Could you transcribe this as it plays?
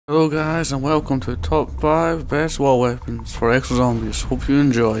Hello guys, and welcome to top 5 best wall weapons for Exo Zombies. Hope you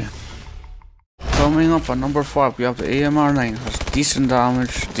enjoy. Coming up at number 5 we have the AMR9. Has decent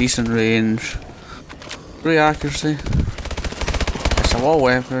damage, decent range, great accuracy. It's a wall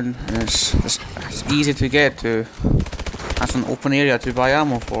weapon and it's easy to get to. That's an open area to buy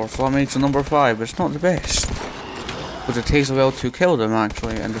ammo for, so that makes it number 5. It's not the best, but it takes a while to kill them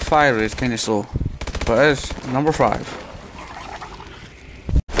actually, and the fire rate is kinda slow. But it is number 5.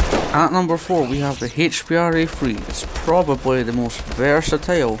 At number 4 we have the HPRA-3. It's probably the most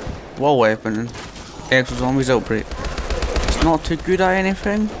versatile wall weapon in Exo Zombies Outbreak. It's not too good at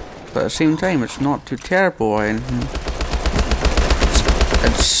anything, but at the same time it's not too terrible at anything.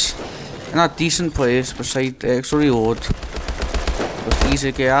 It's in a decent place beside the Exo Reload. It's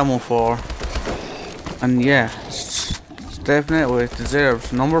easy to get ammo for. And yeah, it definitely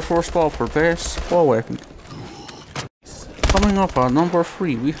deserves number 4 spot for best wall weapon. Coming up at number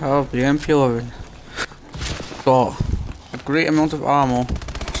 3 we have the MP11. Got a great amount of ammo.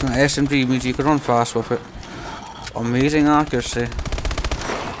 It's an SMG, means you can run fast with it. Amazing accuracy.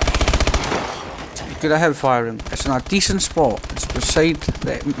 Good at hip firing. It's in a decent spot. It's beside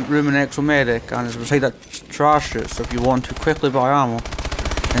the room in Exo Medic, and it's beside that trash chute, so if you want to quickly buy ammo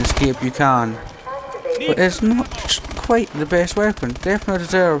and escape you can. But it's not quite the best weapon. Definitely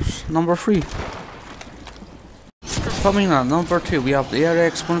deserves number 3. Coming at number 2 we have the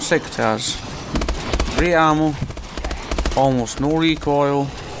RX-160. Great ammo, almost no recoil,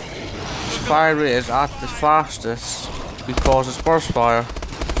 its fire rate is at the fastest because it's burst fire.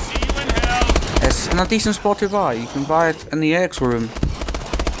 It's in a decent spot to buy. You can buy it in the Exo room,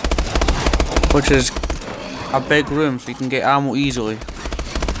 which is a big room so you can get ammo easily.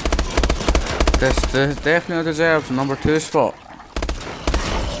 This definitely deserves number 2 spot.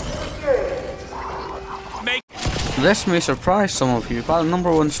 This may surprise some of you, but at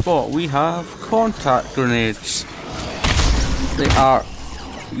number 1 spot we have contact grenades. They are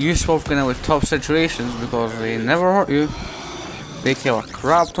useful for getting out of tough situations because they never hurt you. They kill a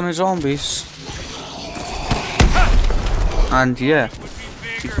crap ton of zombies. And yeah,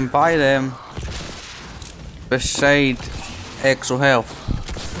 you can buy them beside Exo Health,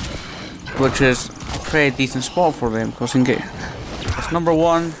 which is a pretty decent spot for them because you can get it's number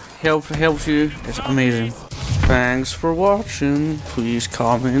 1, helps you, it's amazing. Thanks for watching. Please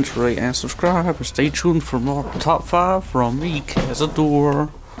comment, rate and subscribe. Stay tuned for more top 5 from me, Cazador.